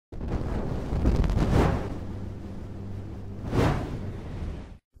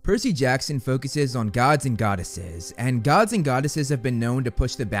Percy Jackson focuses on gods and goddesses have been known to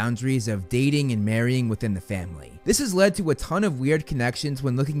push the boundaries of dating and marrying within the family. This has led to a ton of weird connections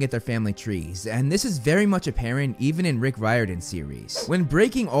when looking at their family trees, and this is very much apparent even in Rick Riordan's series. When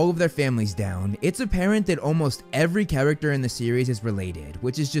breaking all of their families down, it's apparent that almost every character in the series is related,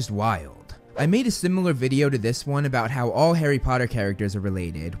 which is just wild. I made a similar video to this one about how all Harry Potter characters are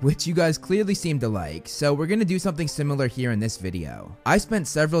related, which you guys clearly seem to like, so we're gonna do something similar here in this video. I spent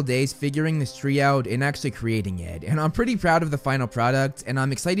several days figuring this tree out and actually creating it, and I'm pretty proud of the final product, and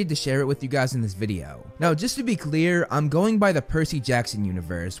I'm excited to share it with you guys in this video. Now, just to be clear, I'm going by the Percy Jackson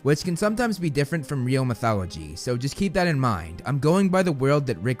universe, which can sometimes be different from real mythology, so just keep that in mind. I'm going by the world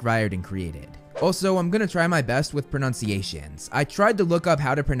that Rick Riordan created. Also, I'm gonna try my best with pronunciations. I tried to look up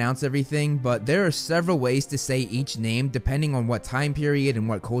how to pronounce everything, but there are several ways to say each name depending on what time period and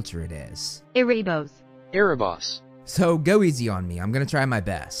what culture it is. Erebos. So go easy on me, I'm gonna try my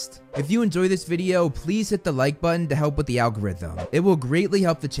best. If you enjoy this video, please hit the like button to help with the algorithm. It will greatly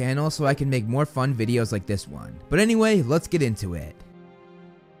help the channel so I can make more fun videos like this one. But anyway, let's get into it.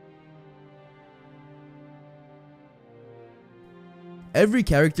 Every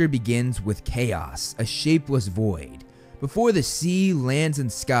character begins with chaos, a shapeless void. Before the sea, lands, and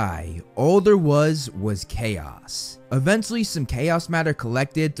sky, all there was chaos. Eventually, some chaos matter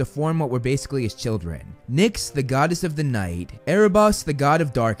collected to form what were basically his children. Nyx, the goddess of the night, Erebos, the god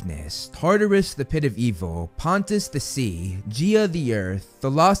of darkness, Tartarus, the pit of evil, Pontus, the sea, Gia, the earth,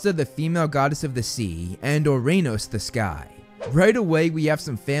 Thalassa, the female goddess of the sea, and Ouranos, the sky. Right away, we have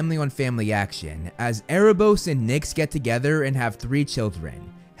some family-on-family action, as Erebos and Nyx get together and have 3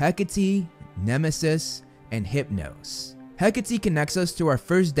 children, Hecate, Nemesis, and Hypnos. Hecate connects us to our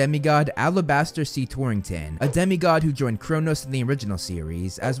first demigod, Alabaster C. Torrington, a demigod who joined Kronos in the original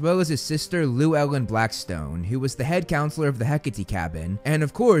series, as well as his sister Lou Ellen Blackstone, who was the head counselor of the Hecate cabin, and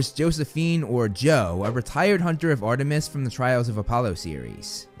of course Josephine, or Jo, a retired hunter of Artemis from the Trials of Apollo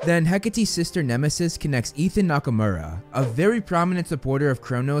series. Then Hecate's sister Nemesis connects Ethan Nakamura, a very prominent supporter of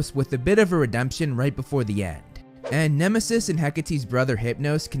Kronos with a bit of a redemption right before the end. And Nemesis and Hecate's brother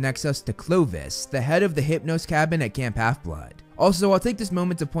Hypnos connects us to Clovis, the head of the Hypnos cabin at Camp Half-Blood. Also, I'll take this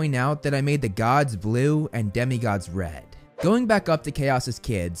moment to point out that I made the gods blue and demigods red. Going back up to Chaos's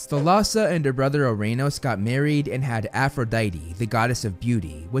kids, Thalassa and her brother Ouranos got married and had Aphrodite, the goddess of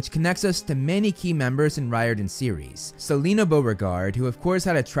beauty, which connects us to many key members in Riordan's series. Selena Beauregard, who of course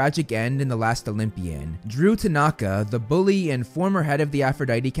had a tragic end in The Last Olympian, Drew Tanaka, the bully and former head of the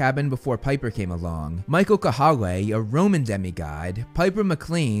Aphrodite cabin before Piper came along, Michael Kahale, a Roman demigod, Piper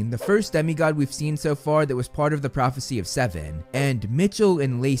McLean, the first demigod we've seen so far that was part of the Prophecy of Seven, and Mitchell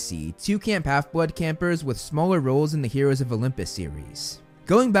and Lacey, 2 Camp Half-Blood campers with smaller roles in the Heroes of Olympus series.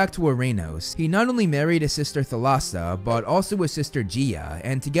 Going back to Ouranos, he not only married his sister Thalassa, but also his sister Gia,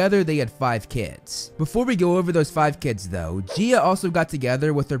 and together they had 5 kids. Before we go over those 5 kids though, Gia also got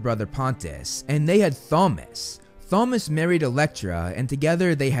together with her brother Pontus, and they had Thaumas. Thaumas married Electra, and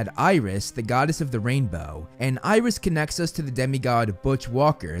together they had Iris, the goddess of the rainbow, and Iris connects us to the demigod Butch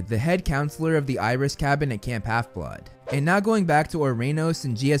Walker, the head counselor of the Iris cabin at Camp Half-Blood. And now going back to Ouranos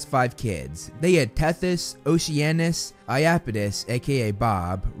and Gia's 5 kids, they had Tethys, Oceanus, Iapetus aka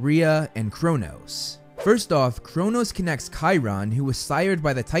Bob, Rhea, and Kronos. First off, Kronos connects Chiron, who was sired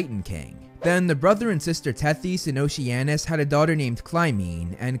by the Titan King. Then the brother and sister Tethys and Oceanus had a daughter named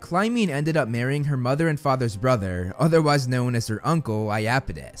Clymene, and Clymene ended up marrying her mother and father's brother, otherwise known as her uncle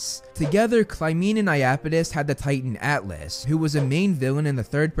Iapetus. Together, Clymene and Iapetus had the Titan Atlas, who was a main villain in the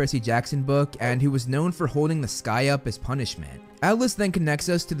 3rd Percy Jackson book and who was known for holding the sky up as punishment. Atlas then connects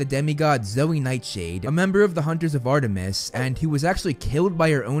us to the demigod Zoe Nightshade, a member of the Hunters of Artemis, and who was actually killed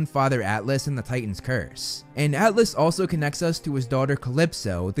by her own father Atlas in the Titan's curse. And Atlas also connects us to his daughter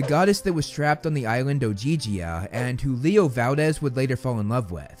Calypso, the goddess that was trapped on the island Ogygia, and who Leo Valdez would later fall in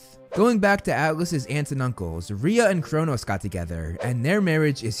love with. Going back to Atlas's aunts and uncles, Rhea and Kronos got together, and their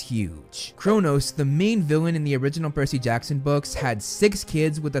marriage is huge. Kronos, the main villain in the original Percy Jackson books, had 6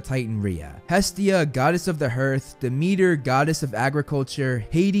 kids with the Titan Rhea. Hestia, goddess of the hearth, Demeter, goddess of agriculture,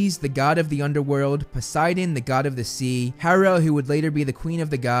 Hades, the god of the underworld, Poseidon, the god of the sea, Hera, who would later be the queen of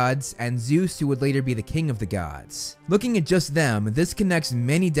the gods, and Zeus, who would later be the king of the gods. Looking at just them, this connects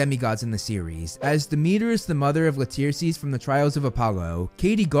many demigods in the series, as Demeter is the mother of Laertes from the Trials of Apollo,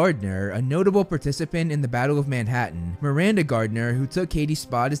 Katie Gardner, a notable participant in the Battle of Manhattan, Miranda Gardner, who took Katie's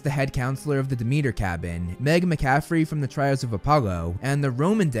spot as the head counselor of the Demeter cabin, Meg McCaffrey from the Trials of Apollo, and the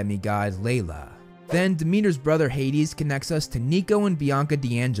Roman demigod Layla. Then Demeter's brother Hades connects us to Nico and Bianca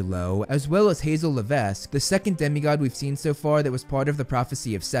D'Angelo, as well as Hazel Levesque, the second demigod we've seen so far that was part of the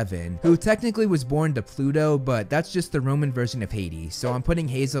Prophecy of Seven, who technically was born to Pluto, but that's just the Roman version of Hades, so I'm putting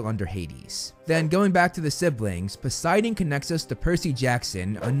Hazel under Hades. Then going back to the siblings, Poseidon connects us to Percy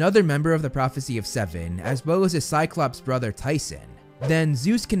Jackson, another member of the Prophecy of Seven, as well as his Cyclops brother Tyson. Then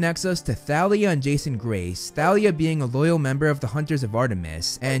Zeus connects us to Thalia and Jason Grace, Thalia being a loyal member of the Hunters of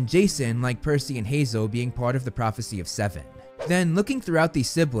Artemis, and Jason, like Percy and Hazel, being part of the Prophecy of Seven. Then looking throughout these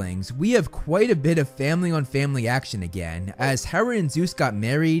siblings, we have quite a bit of family on family action again, as Hera and Zeus got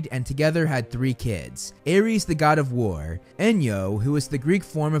married and together had 3 kids, Ares the god of war, Enyo, who is the Greek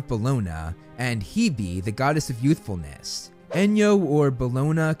form of Bellona, and Hebe, the goddess of youthfulness. Enyo, or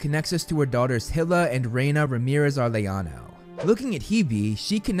Bellona, connects us to her daughters Hilla and Reina Ramirez Arellano. Looking at Hebe,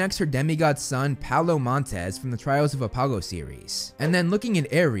 she connects her demigod son Paolo Montes from the Trials of Apollo series. And then looking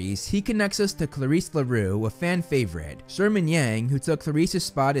at Ares, he connects us to Clarice LaRue, a fan favorite, Sherman Yang, who took Clarice's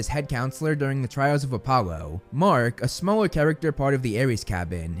spot as head counselor during the Trials of Apollo, Mark, a smaller character part of the Ares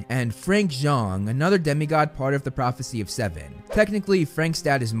cabin, and Frank Zhang, another demigod part of the Prophecy of Seven. Technically, Frank's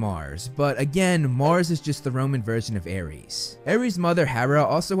dad is Mars, but again, Mars is just the Roman version of Ares. Ares' mother Hera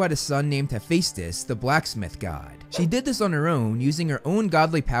also had a son named Hephaestus, the blacksmith god. She did this on her own, using her own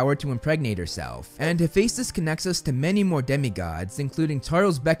godly power to impregnate herself, and Hephaestus connects us to many more demigods, including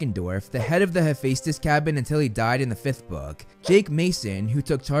Charles Beckendorf, the head of the Hephaestus cabin until he died in the 5th book, Jake Mason, who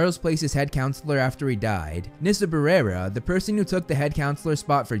took Charles' place as head counselor after he died, Nissa Barrera, the person who took the head counselor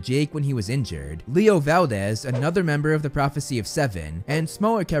spot for Jake when he was injured, Leo Valdez, another member of the Prophecy of Seven, and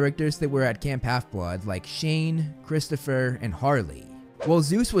smaller characters that were at Camp Half-Blood like Shane, Christopher, and Harley. While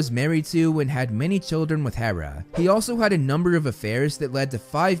Zeus was married to and had many children with Hera, he also had a number of affairs that led to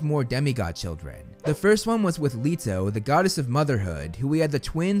 5 more demigod children. The first one was with Leto, the goddess of motherhood, who he had the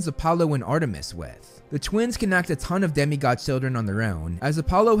twins Apollo and Artemis with. The twins connect a ton of demigod children on their own, as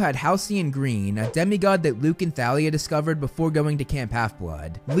Apollo had Halcyon Green, a demigod that Luke and Thalia discovered before going to Camp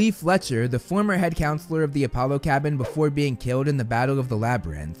Half-Blood, Lee Fletcher, the former head counselor of the Apollo cabin before being killed in the Battle of the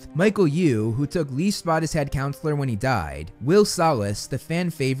Labyrinth, Michael Yu, who took Lee's spot as head counselor when he died, Will Salas, the fan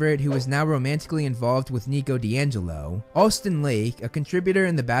favorite who is now romantically involved with Nico D'Angelo, Austin Lake, a contributor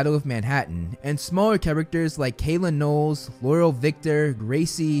in the Battle of Manhattan, and smaller characters like Kayla Knowles, Laurel Victor,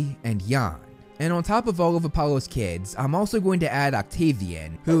 Gracie, and Jan. And on top of all of Apollo's kids, I'm also going to add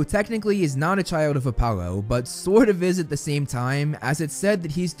Octavian, who technically is not a child of Apollo, but sort of is at the same time, as it's said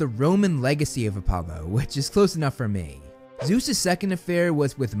that he's the Roman legacy of Apollo, which is close enough for me. Zeus's second affair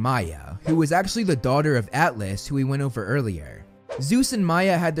was with Maia, who was actually the daughter of Atlas, who we went over earlier. Zeus and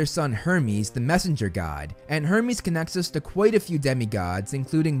Maia had their son Hermes, the messenger god, and Hermes connects us to quite a few demigods,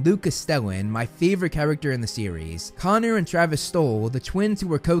 including Luke Castellan, my favorite character in the series, Connor and Travis Stoll, the twins who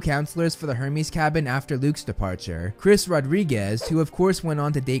were co-counselors for the Hermes cabin after Luke's departure, Chris Rodriguez, who of course went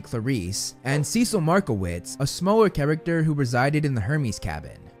on to date Clarice, and Cecil Markowitz, a smaller character who resided in the Hermes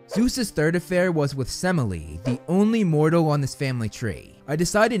cabin. Zeus's third affair was with Semele, the only mortal on this family tree. I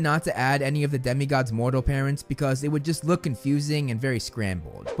decided not to add any of the demigods' mortal parents because it would just look confusing and very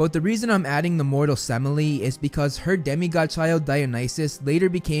scrambled. But the reason I'm adding the mortal Semele is because her demigod child Dionysus later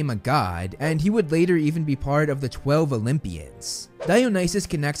became a god, and he would later even be part of the 12 Olympians. Dionysus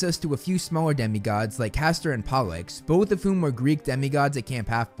connects us to a few smaller demigods like Castor and Pollux, both of whom were Greek demigods at Camp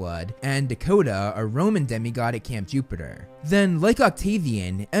Half-Blood, and Dakota, a Roman demigod at Camp Jupiter. Then, like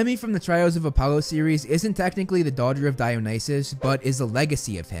Octavian, Emmy from the Trials of Apollo series isn't technically the daughter of Dionysus, but is a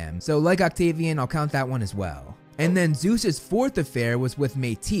legacy of him, so like Octavian, I'll count that one as well. And then Zeus's fourth affair was with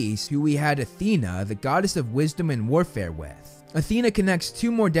Métis, who we had Athena, the goddess of wisdom and warfare, with. Athena connects 2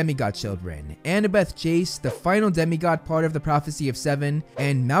 more demigod children, Annabeth Chase, the final demigod part of the Prophecy of Seven,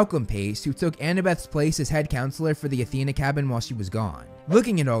 and Malcolm Pace, who took Annabeth's place as head counselor for the Athena cabin while she was gone.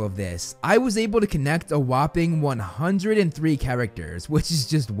 Looking at all of this, I was able to connect a whopping 103 characters, which is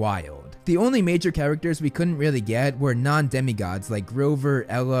just wild. The only major characters we couldn't really get were non-demigods like Grover,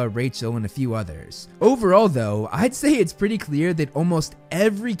 Ella, Rachel, and a few others. Overall though, I'd say it's pretty clear that almost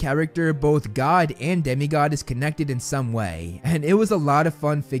every character, both god and demigod, is connected in some way, and it was a lot of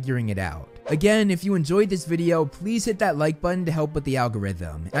fun figuring it out. Again, if you enjoyed this video, please hit that like button to help with the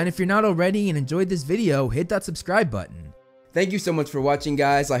algorithm, and if you're not already and enjoyed this video, hit that subscribe button. Thank you so much for watching,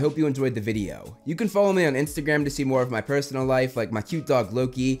 guys. I hope you enjoyed the video. You can follow me on Instagram to see more of my personal life, like my cute dog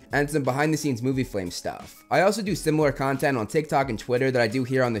Loki, and some behind the scenes movie flame stuff. I also do similar content on TikTok and Twitter that I do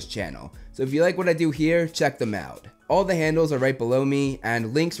here on this channel, so if you like what I do here, check them out. All the handles are right below me,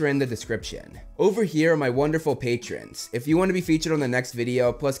 and links are in the description. Over here are my wonderful patrons. If you want to be featured on the next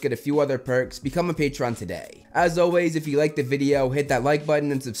video, plus get a few other perks, become a patron today. As always, if you liked the video, hit that like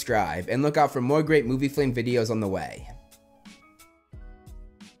button and subscribe, and look out for more great movie flame videos on the way.